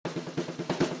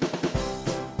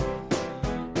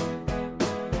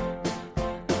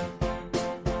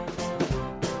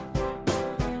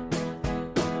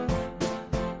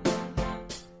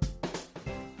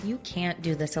can't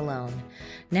do this alone.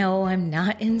 No, I'm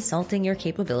not insulting your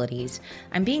capabilities.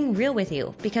 I'm being real with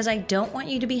you because I don't want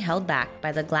you to be held back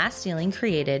by the glass ceiling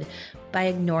created by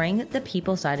ignoring the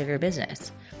people side of your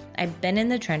business. I've been in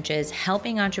the trenches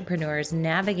helping entrepreneurs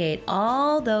navigate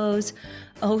all those,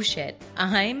 oh shit,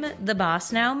 I'm the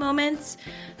boss now moments.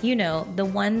 You know, the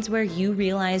ones where you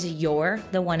realize you're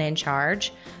the one in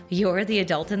charge, you're the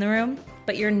adult in the room,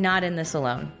 but you're not in this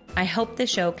alone. I hope the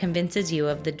show convinces you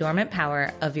of the dormant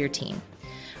power of your team.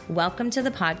 Welcome to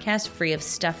the podcast free of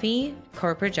stuffy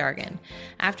corporate jargon.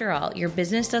 After all, your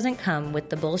business doesn't come with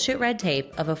the bullshit red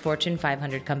tape of a Fortune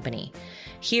 500 company.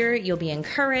 Here, you'll be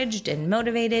encouraged and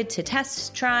motivated to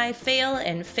test, try, fail,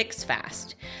 and fix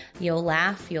fast. You'll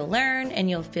laugh, you'll learn, and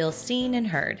you'll feel seen and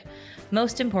heard.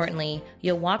 Most importantly,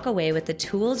 you'll walk away with the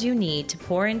tools you need to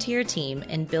pour into your team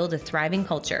and build a thriving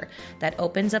culture that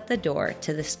opens up the door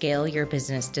to the scale your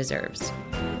business deserves.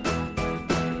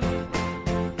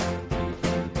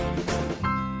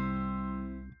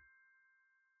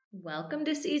 Welcome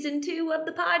to season 2 of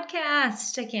the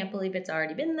podcast. I can't believe it's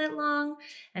already been that long.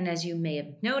 And as you may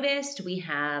have noticed, we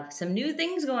have some new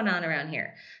things going on around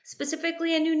here,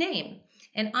 specifically a new name.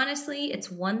 And honestly, it's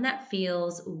one that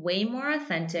feels way more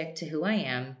authentic to who I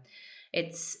am.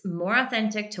 It's more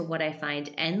authentic to what I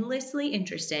find endlessly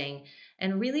interesting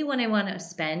and really what I want to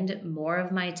spend more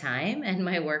of my time and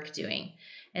my work doing.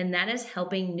 And that is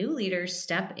helping new leaders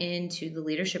step into the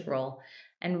leadership role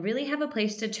and really have a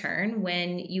place to turn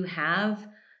when you have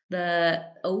the,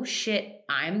 oh shit,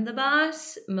 I'm the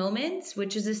boss moments,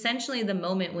 which is essentially the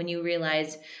moment when you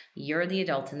realize you're the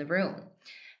adult in the room.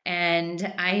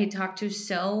 And I talk to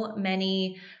so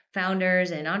many founders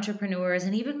and entrepreneurs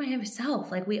and even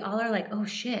myself, like we all are like, oh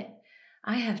shit,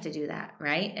 I have to do that,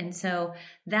 right? And so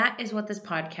that is what this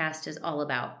podcast is all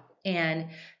about. And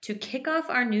to kick off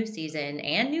our new season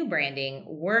and new branding,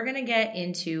 we're going to get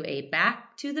into a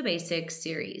back to the basics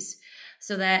series.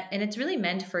 And it's really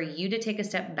meant for you to take a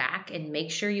step back and make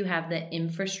sure you have the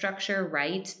infrastructure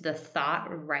right, the thought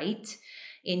right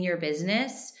in your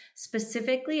business,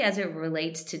 specifically as it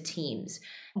relates to teams.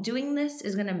 Doing this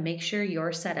is going to make sure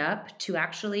you're set up to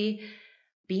actually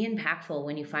be impactful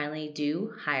when you finally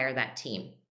do hire that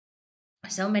team.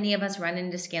 So many of us run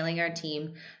into scaling our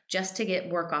team just to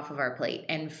get work off of our plate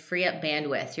and free up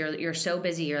bandwidth. You're so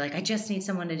busy. You're like, I just need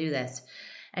someone to do this.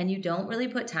 And you don't really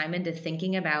put time into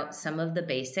thinking about some of the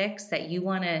basics that you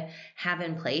want to have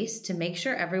in place to make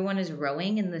sure everyone is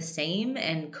rowing in the same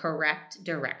and correct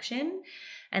direction.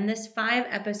 And this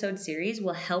 5-episode series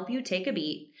will help you take a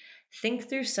beat, think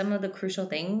through some of the crucial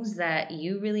things that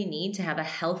you really need to have a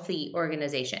healthy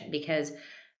organization, because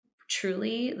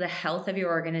truly the health of your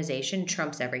organization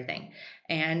trumps everything.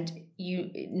 And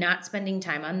you not spending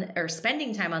time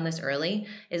on this early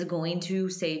is going to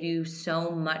save you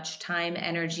so much time,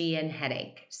 energy, and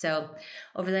headache. So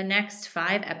over the next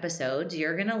 5 episodes,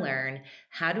 you're going to learn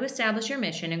how to establish your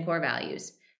mission and core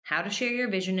values, how to share your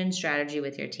vision and strategy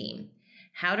with your team,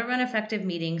 how to run effective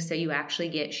meetings so you actually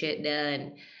get shit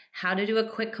done, how to do a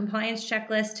quick compliance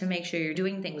checklist to make sure you're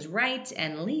doing things right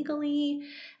and legally,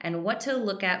 and what to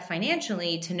look at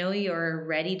financially to know you're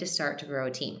ready to start to grow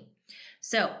a team.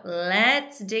 So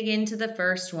let's dig into the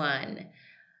first one,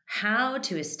 how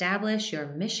to establish your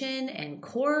mission and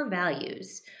core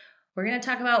values. We're going to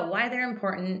talk about why they're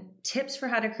important, tips for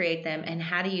how to create them, and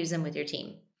how to use them with your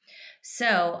team.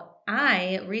 So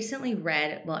I recently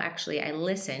I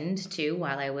listened to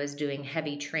while I was doing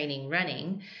heavy training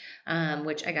running,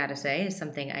 which I gotta say is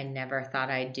something I never thought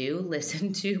I'd do,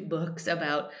 listen to books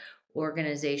about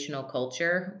organizational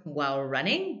culture while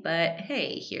running, but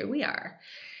hey, here we are.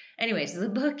 Anyways, the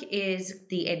book is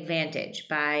The Advantage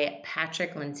by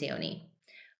Patrick Lencioni.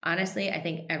 Honestly, I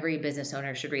think every business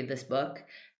owner should read this book.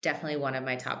 Definitely one of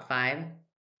my top 5,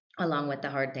 along with The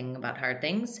Hard Thing About Hard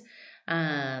Things.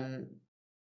 The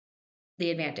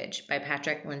Advantage by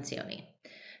Patrick Lencioni.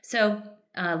 So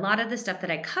a lot of the stuff that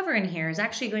I cover in here is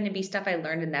actually going to be stuff I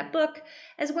learned in that book,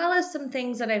 as well as some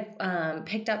things that I've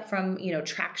picked up from,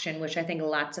 Traction, which I think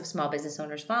lots of small business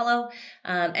owners follow.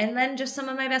 And then just some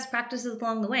of my best practices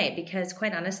along the way, because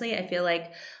quite honestly, I feel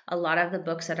like a lot of the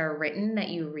books that are written that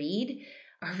you read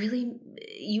are really,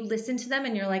 you listen to them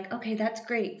and you're like, okay, that's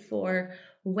great for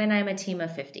when I'm a team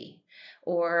of 50.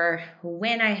 Or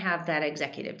when I have that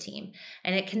executive team.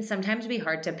 And it can sometimes be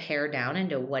hard to pare down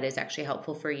into what is actually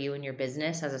helpful for you and your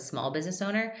business as a small business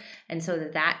owner. And so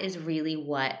that is really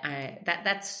what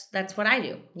that's what I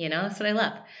do. That's what I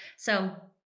love. So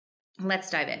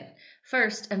let's dive in.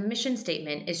 First, a mission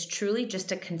statement is truly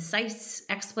just a concise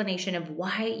explanation of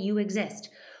why you exist.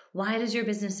 Why does your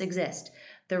business exist?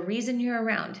 The reason you're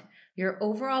around, your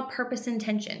overall purpose and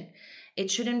intention. It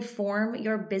should inform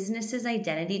your business's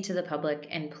identity to the public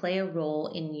and play a role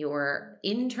in your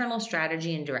internal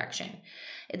strategy and direction.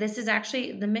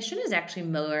 The mission is actually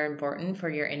more important for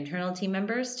your internal team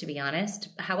members, to be honest.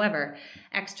 However,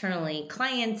 externally,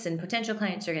 clients and potential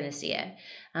clients are going to see it.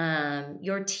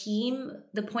 Your team,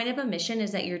 the point of a mission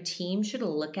is that your team should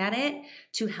look at it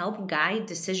to help guide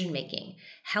decision making,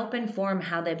 help inform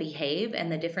how they behave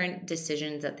and the different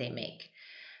decisions that they make.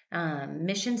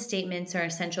 Mission statements are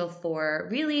essential for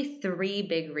really 3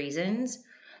 big reasons.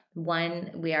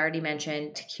 One, we already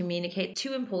mentioned, to communicate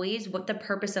to employees what the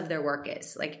purpose of their work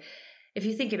is. Like, if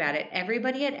you think about it,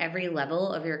 everybody at every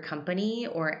level of your company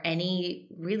or any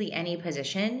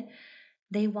position,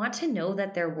 they want to know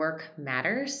that their work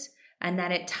matters and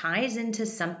that it ties into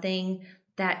something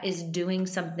that is doing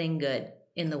something good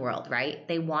in the world, right?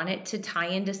 They want it to tie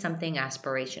into something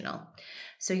aspirational.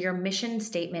 So your mission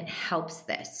statement helps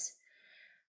this.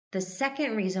 The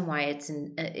second reason why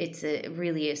it's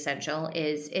really essential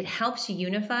is it helps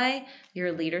unify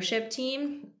your leadership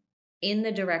team in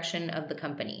the direction of the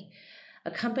company.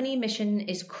 A company mission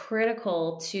is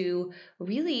critical to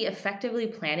really effectively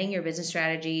planning your business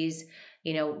strategies,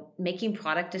 making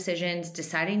product decisions,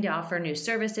 deciding to offer new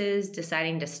services,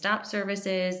 deciding to stop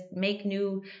services, make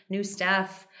new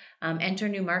stuff, enter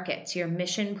new markets. Your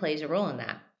mission plays a role in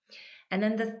that. And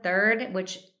then the third,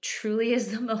 which truly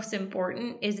is the most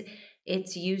important, is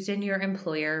it's used in your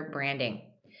employer branding.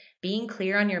 Being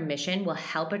clear on your mission will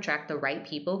help attract the right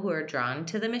people who are drawn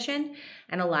to the mission.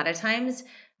 And a lot of times,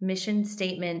 mission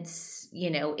statements,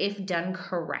 if done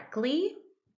correctly,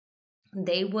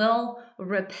 they will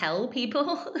repel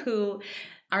people who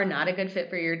are not a good fit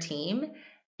for your team.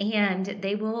 And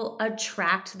they will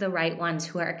attract the right ones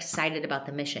who are excited about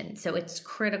the mission. So it's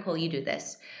critical you do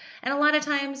this. And a lot of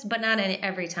times, but not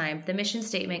every time, the mission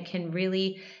statement can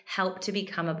really help to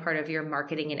become a part of your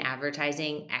marketing and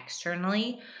advertising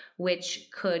externally, which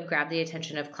could grab the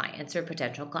attention of clients or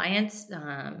potential clients,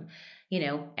 and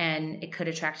it could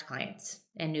attract clients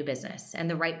and new business and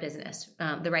the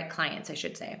right clients, I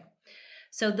should say.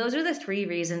 So those are the 3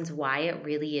 reasons why it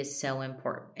really is so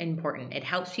important. It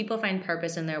helps people find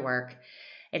purpose in their work.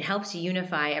 It helps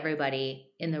unify everybody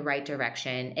in the right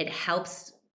direction. It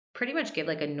helps pretty much give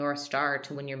like a North Star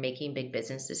to when you're making big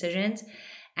business decisions.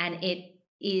 And it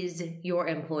is your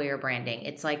employer branding.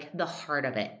 It's like the heart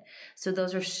of it. So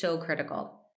those are so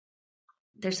critical.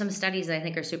 There's some studies that I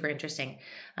think are super interesting.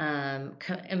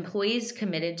 Employees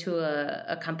committed to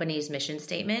a company's mission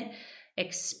statement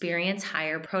experience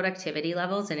higher productivity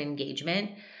levels and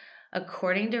engagement.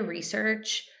 According to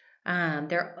research,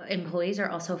 their employees are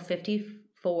also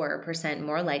 54%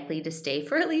 more likely to stay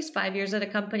for at least 5 years at a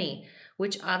company,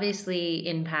 which obviously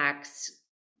impacts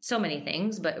so many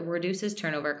things, but reduces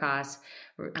turnover costs,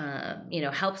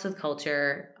 helps with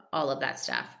culture, all of that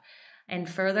stuff. And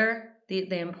further,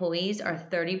 the employees are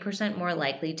 30% more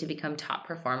likely to become top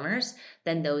performers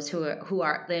than those who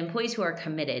are the employees who are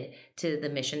committed to the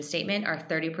mission statement are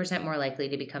 30% more likely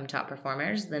to become top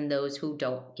performers than those who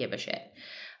don't give a shit.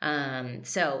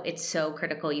 So it's so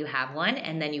critical you have one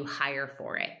and then you hire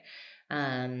for it.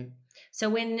 So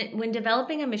when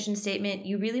developing a mission statement,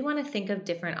 you really want to think of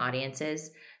different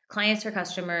audiences, clients or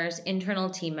customers, internal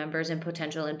team members, and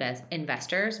potential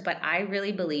investors. But I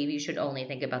really believe you should only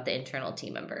think about the internal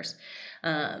team members.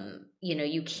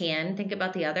 You can think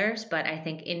about the others, but I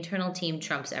think internal team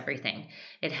trumps everything.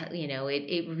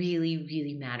 It really,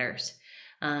 really matters.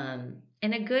 And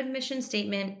a good mission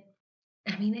statement,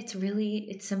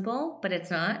 it's simple, but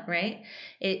it's not, right?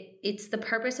 It's the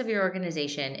purpose of your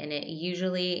organization, and it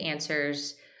usually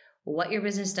answers what your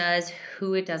business does,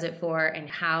 who it does it for, and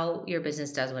how your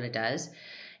business does what it does.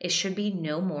 It should be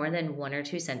no more than 1 or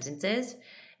 2 sentences.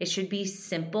 It should be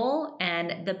simple,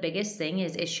 and the biggest thing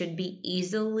is it should be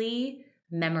easily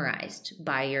memorized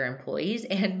by your employees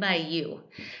and by you.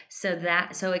 So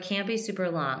it can't be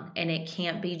super long and it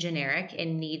can't be generic. It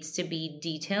needs to be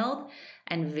detailed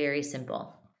and very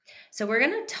simple. So we're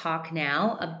going to talk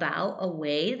now about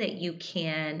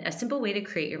a simple way to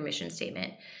create your mission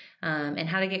statement, and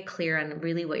how to get clear on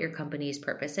really what your company's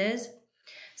purpose is.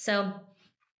 So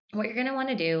what you're going to want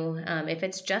to do, if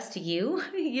it's just you,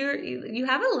 you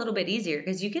have it a little bit easier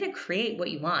because you get to create what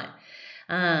you want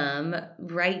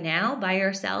right now by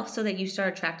yourself so that you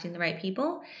start attracting the right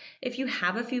people. If you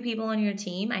have a few people on your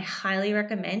team, I highly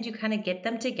recommend you kind of get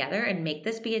them together and make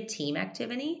this be a team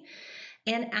activity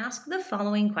and ask the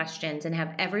following questions and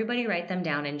have everybody write them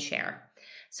down and share.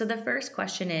 So the first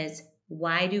question is,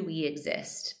 why do we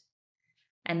exist?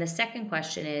 And the second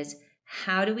question is,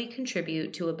 how do we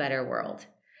contribute to a better world?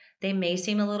 They may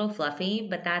seem a little fluffy,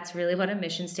 but that's really what a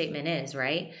mission statement is,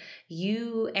 right?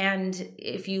 And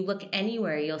if you look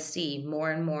anywhere, you'll see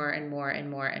more and more and more and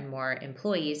more and more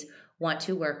employees want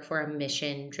to work for a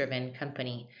mission-driven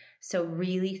company. So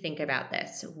really think about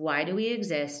this. Why do we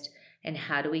exist, and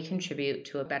how do we contribute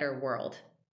to a better world?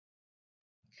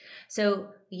 So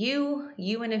you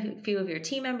and a few of your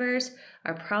team members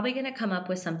are probably going to come up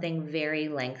with something very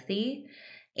lengthy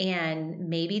and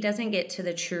maybe doesn't get to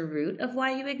the true root of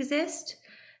why you exist.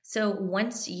 So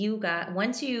once you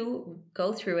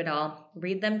go through it all,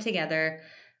 read them together,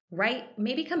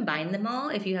 maybe combine them all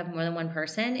if you have more than one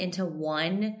person into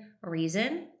one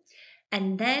reason,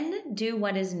 and then do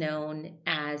what is known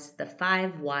as the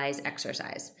 5 whys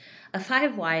exercise. A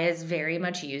 5 why is very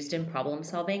much used in problem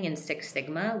solving in Six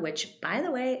Sigma, which, by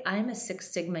the way, I'm a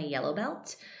Six Sigma yellow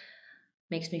belt.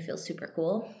 Makes me feel super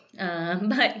cool.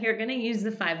 But you're going to use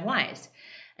the 5 whys.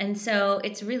 And so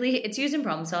it's used in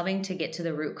problem solving to get to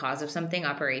the root cause of something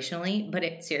operationally, but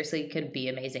it seriously could be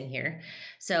amazing here.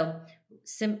 So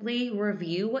simply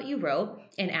review what you wrote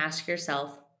and ask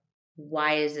yourself,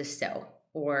 why is this so?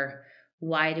 Or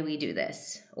why do we do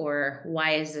this? Or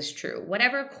why is this true?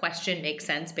 Whatever question makes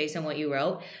sense based on what you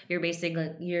wrote, you're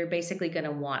basically going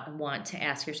to want to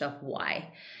ask yourself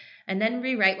why. And then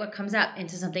rewrite what comes up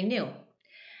into something new.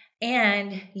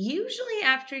 And usually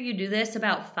after you do this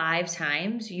about 5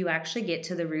 times, you actually get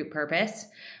to the root purpose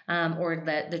or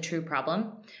the true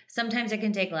problem. Sometimes it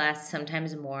can take less,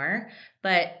 sometimes more,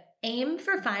 but aim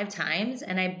for 5 times,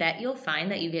 and I bet you'll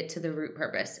find that you get to the root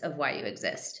purpose of why you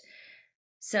exist.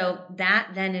 So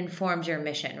that then informs your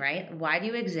mission, right? Why do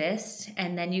you exist?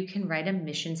 And then you can write a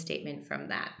mission statement from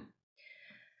that.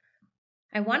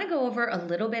 I want to go over a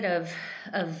little bit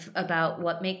about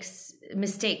what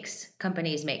mistakes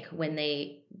companies make when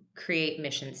they create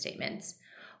mission statements.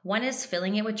 One is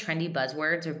filling it with trendy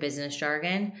buzzwords or business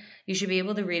jargon. You should be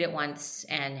able to read it once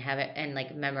and have it and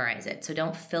memorize it. So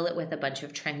don't fill it with a bunch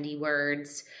of trendy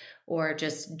words or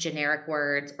just generic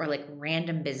words or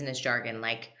random business jargon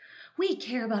like, we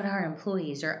care about our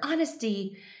employees, or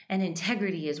honesty and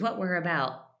integrity is what we're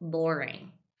about.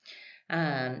 Boring.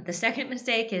 The second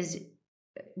mistake is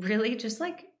really just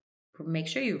make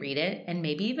sure you read it and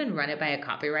maybe even run it by a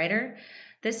copywriter.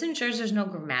 This ensures there's no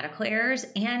grammatical errors,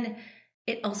 and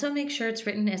it also makes sure it's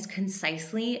written as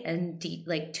concisely and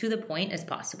to the point as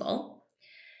possible.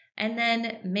 And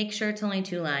then make sure it's only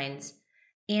 2 lines,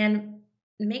 and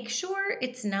make sure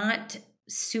it's not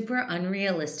super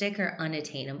unrealistic or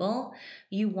unattainable.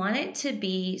 You want it to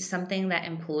be something that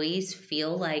employees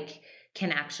feel like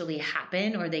can actually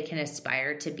happen or they can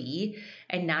aspire to be,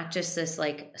 and not just this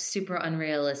super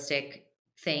unrealistic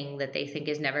thing that they think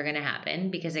is never going to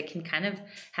happen, because it can kind of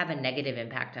have a negative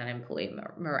impact on employee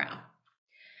morale.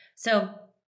 So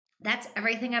that's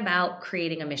everything about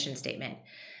creating a mission statement.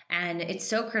 And it's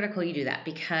so critical you do that,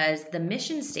 because the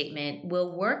mission statement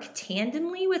will work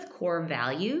tandemly with core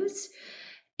values,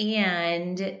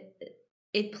 and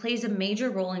it plays a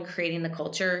major role in creating the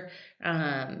culture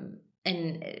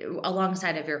and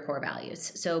alongside of your core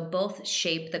values. So both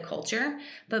shape the culture,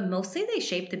 but mostly they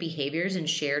shape the behaviors and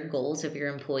shared goals of your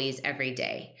employees every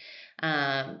day.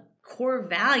 Core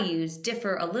values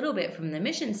differ a little bit from the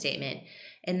mission statement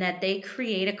in that they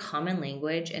create a common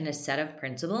language and a set of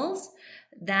principles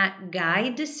that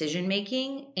guide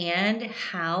decision-making and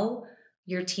how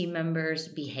your team members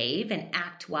behave and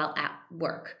act while at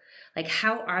work.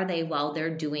 How are they while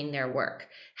they're doing their work?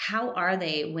 How are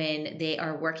they when they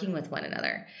are working with one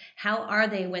another? How are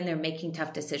they when they're making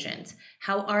tough decisions?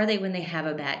 How are they when they have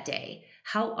a bad day?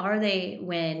 How are they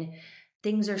when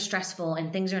things are stressful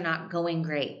and things are not going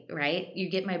great, right? You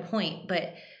get my point.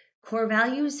 But core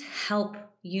values help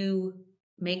you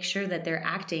make sure that they're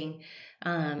acting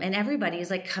and everybody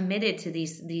is committed to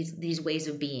these ways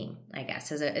of being, I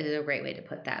guess, is a great way to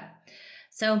put that.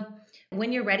 So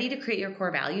when you're ready to create your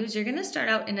core values, you're going to start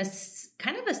out in a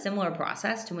kind of a similar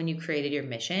process to when you created your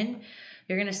mission.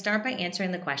 You're going to start by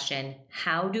answering the question,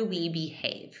 how do we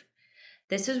behave?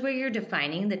 This is where you're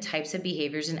defining the types of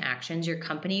behaviors and actions your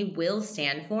company will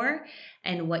stand for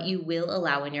and what you will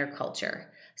allow in your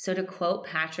culture. So to quote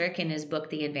Patrick in his book,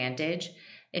 The Advantage,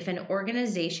 if an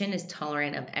organization is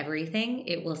tolerant of everything,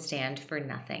 it will stand for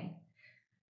nothing.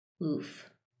 Oof.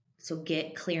 So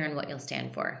get clear on what you'll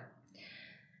stand for.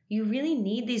 You really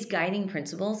need these guiding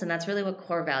principles, and that's really what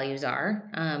core values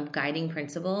are, guiding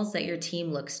principles that your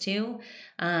team looks to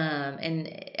and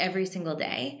every single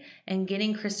day. And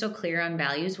getting crystal clear on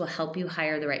values will help you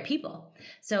hire the right people.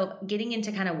 So getting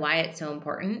into kind of why it's so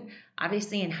important,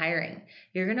 obviously in hiring,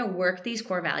 you're going to work these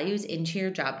core values into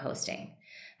your job posting.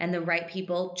 And the right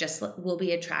people just will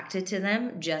be attracted to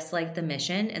them, just like the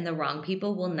mission, and the wrong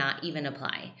people will not even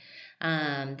apply.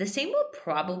 The same will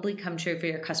probably come true for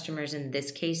your customers in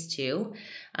this case too.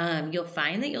 You'll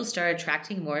find that you'll start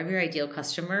attracting more of your ideal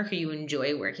customer who you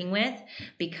enjoy working with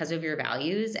because of your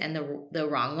values, and the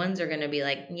wrong ones are going to be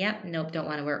like, yep, nope, don't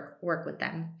want to work with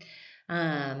them.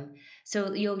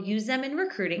 So you'll use them in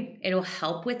recruiting. It'll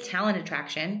help with talent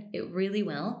attraction. It really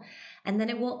will. And then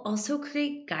it will also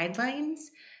create guidelines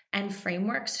and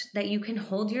frameworks that you can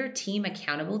hold your team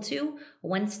accountable to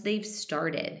once they've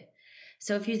started.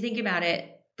 So if you think about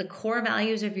it, the core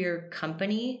values of your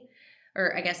company,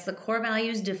 or I guess the core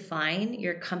values define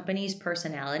your company's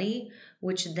personality,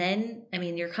 which then,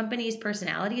 your company's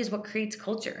personality is what creates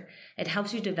culture. It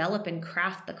helps you develop and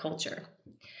craft the culture.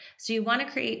 So you want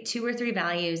to create 2 or 3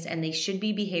 values, and they should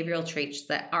be behavioral traits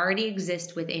that already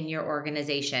exist within your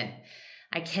organization.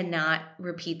 I cannot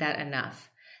repeat that enough.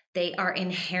 They are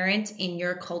inherent in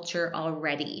your culture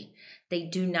already. They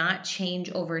do not change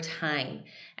over time,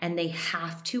 and they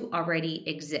have to already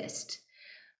exist.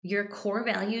 Your core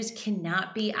values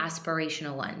cannot be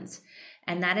aspirational ones.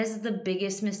 And that is the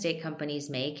biggest mistake companies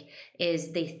make,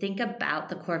 is they think about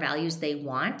the core values they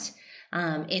want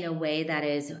in a way that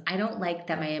is, I don't like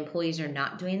that my employees are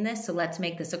not doing this, so let's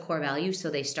make this a core value so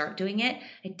they start doing it.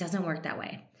 It doesn't work that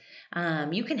way.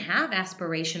 You can have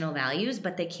aspirational values,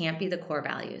 but they can't be the core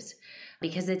values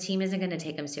because the team isn't going to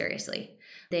take them seriously.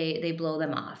 They blow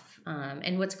them off.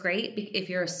 And what's great, if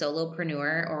you're a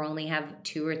solopreneur or only have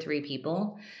 2 or 3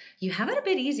 people, you have it a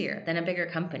bit easier than a bigger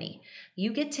company.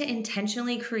 You get to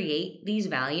intentionally create these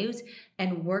values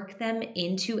and work them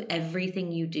into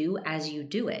everything you do as you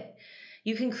do it.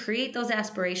 You can create those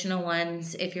aspirational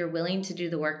ones if you're willing to do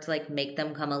the work to make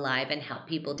them come alive and help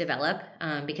people develop,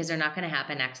 because they're not going to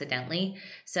happen accidentally.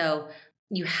 So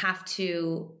you have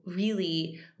to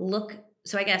really look.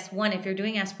 So I guess one, if you're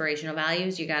doing aspirational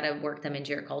values, you got to work them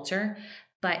into your culture.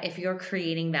 But if you're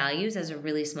creating values as a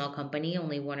really small company,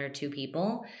 only 1 or 2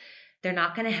 people, they're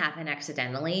not going to happen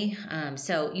accidentally.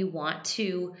 So you want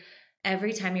to,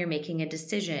 every time you're making a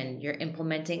decision, you're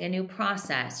implementing a new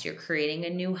process, you're creating a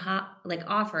new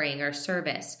offering or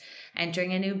service,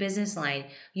 entering a new business line,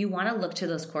 you want to look to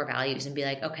those core values and be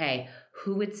like, okay,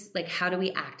 how do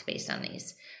we act based on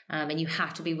these? And you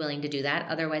have to be willing to do that.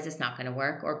 Otherwise, it's not going to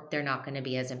work, or they're not going to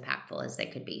be as impactful as they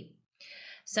could be.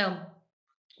 So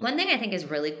one thing I think is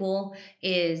really cool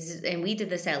is, and we did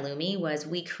this at Lumi, was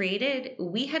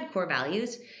we had core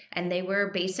values, and they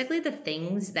were basically the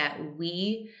things that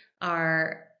we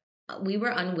were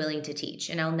unwilling to teach.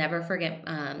 And I'll never forget,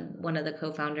 one of the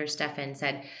co-founders, Stefan,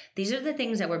 said, these are the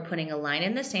things that we're putting a line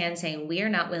in the sand saying we are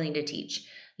not willing to teach.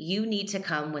 You need to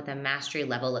come with a mastery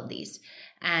level of these.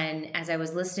 And as I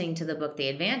was listening to the book, The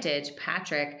Advantage,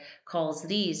 Patrick calls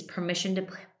these permission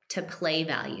to play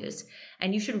values.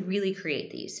 And you should really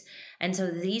create these. And so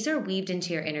these are weaved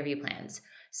into your interview plans.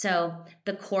 So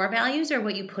the core values are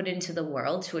what you put into the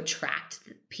world to attract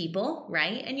people,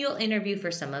 right? And you'll interview for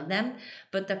some of them,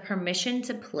 but the permission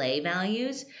to play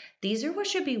values, these are what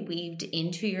should be weaved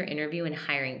into your interview and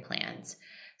hiring plans.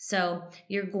 So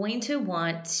you're going to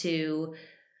want to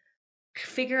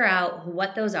figure out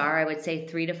what those are. I would say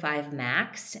 3 to 5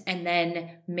 max, and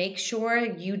then make sure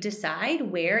you decide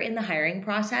where in the hiring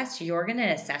process you're going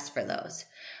to assess for those.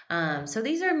 So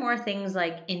these are more things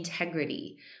like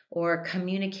integrity or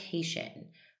communication,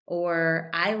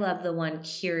 or I love the one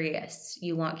curious.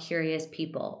 You want curious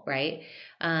people, right?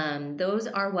 Those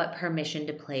are what permission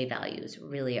to play values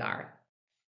really are.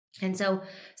 And so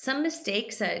some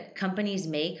mistakes that companies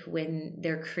make when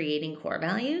they're creating core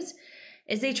values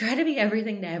is they try to be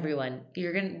everything to everyone.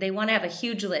 They want to have a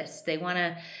huge list. They want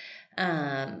to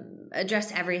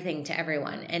address everything to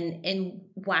everyone. And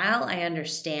while I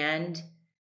understand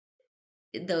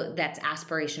that's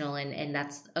aspirational and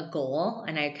that's a goal,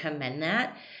 and I commend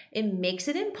that, it makes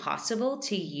it impossible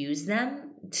to use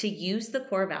the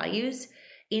core values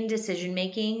in decision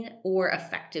making or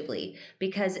effectively,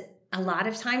 because a lot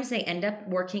of times they end up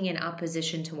working in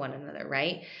opposition to one another,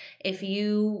 right? If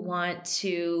you want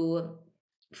to,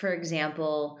 for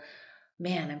example,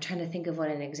 I'm trying to think of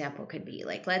what an example could be.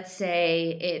 Let's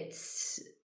say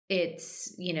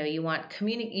it's you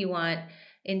want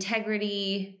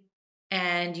integrity,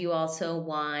 and you also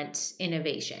want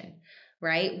innovation,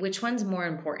 right? Which one's more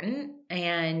important?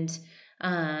 And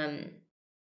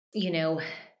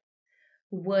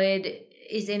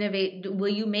will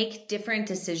you make different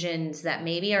decisions that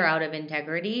maybe are out of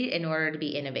integrity in order to be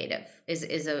innovative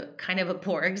is a kind of a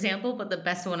poor example, but the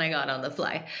best one I got on the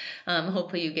fly.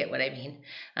 Hopefully you get what I mean.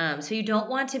 So you don't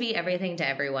want to be everything to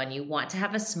everyone. You want to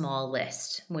have a small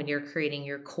list when you're creating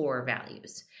your core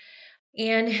values.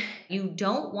 And you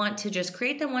don't want to just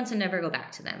create them once and never go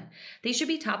back to them. They should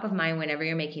be top of mind whenever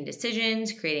you're making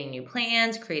decisions, creating new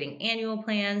plans, creating annual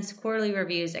plans, quarterly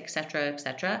reviews, etc.,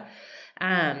 etc.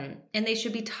 And they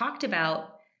should be talked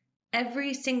about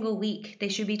every single week. They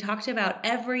should be talked about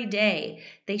every day.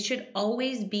 They should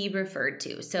always be referred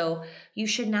to. So you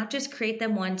should not just create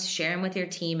them once, share them with your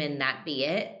team, and that be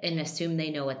it, and assume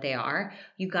they know what they are.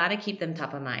 You got to keep them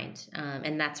top of mind.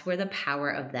 And that's where the power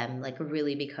of them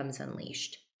really becomes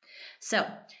unleashed. So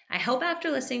I hope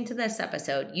after listening to this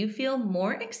episode, you feel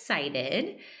more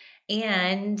excited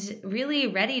and really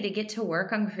ready to get to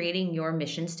work on creating your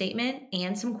mission statement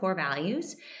and some core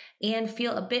values, and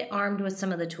feel a bit armed with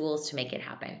some of the tools to make it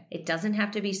happen. It doesn't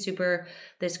have to be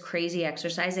this crazy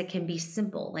exercise. It can be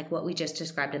simple, like what we just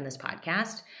described in this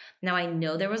podcast. Now, I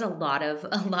know there was a lot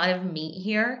of meat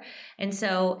here. And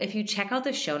so if you check out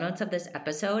the show notes of this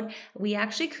episode, we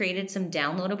actually created some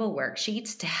downloadable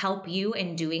worksheets to help you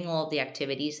in doing all of the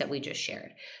activities that we just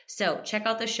shared. So check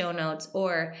out the show notes,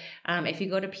 or if you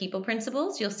go to People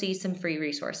Principles, you'll see some free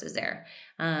resources there.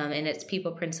 And it's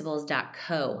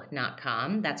peopleprinciples.co, not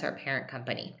com. That's our parent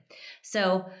company.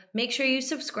 So make sure you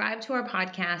subscribe to our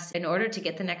podcast in order to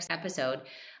get the next episode,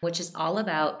 which is all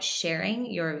about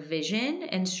sharing your vision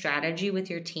and strategy with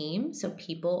your team so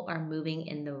people are moving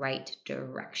in the right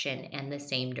direction and the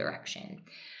same direction.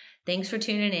 Thanks for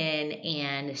tuning in,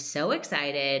 and so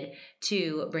excited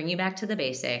to bring you back to the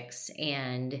basics,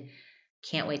 and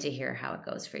can't wait to hear how it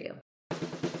goes for you.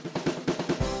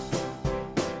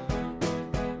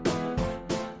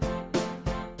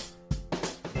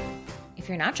 If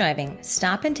you're not driving,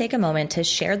 stop and take a moment to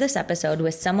share this episode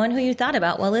with someone who you thought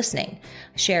about while listening.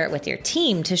 Share it with your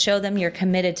team to show them you're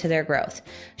committed to their growth.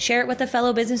 Share it with a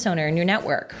fellow business owner in your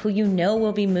network who you know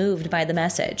will be moved by the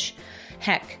message.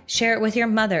 Heck, share it with your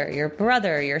mother, your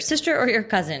brother, your sister, or your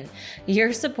cousin.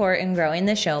 Your support in growing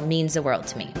the show means the world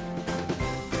to me.